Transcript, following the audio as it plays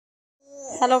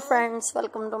Hello friends,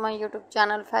 welcome to my YouTube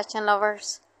channel Fashion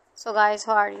Lovers. So guys,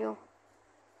 how are you?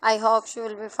 I hope you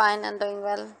will be fine and doing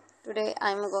well. Today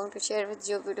I am going to share with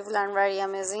you beautiful and very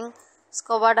amazing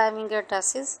scuba diving gear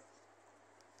dresses.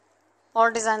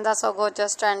 All designs are so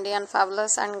gorgeous, trendy and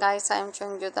fabulous, and guys, I am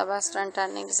showing you the best and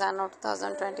trending design of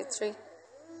 2023.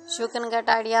 So you can get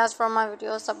ideas from my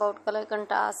videos about color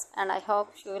contrast, and I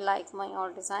hope you will like my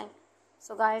all design.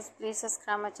 So guys, please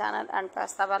subscribe my channel and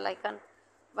press the bell icon.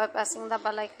 By pressing the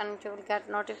bell icon, you will get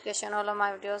notification all of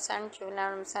my videos and you will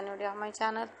never miss any video of my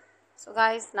channel. So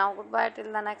guys, now goodbye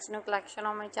till the next new collection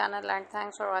of my channel, and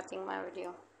thanks for watching my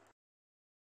video.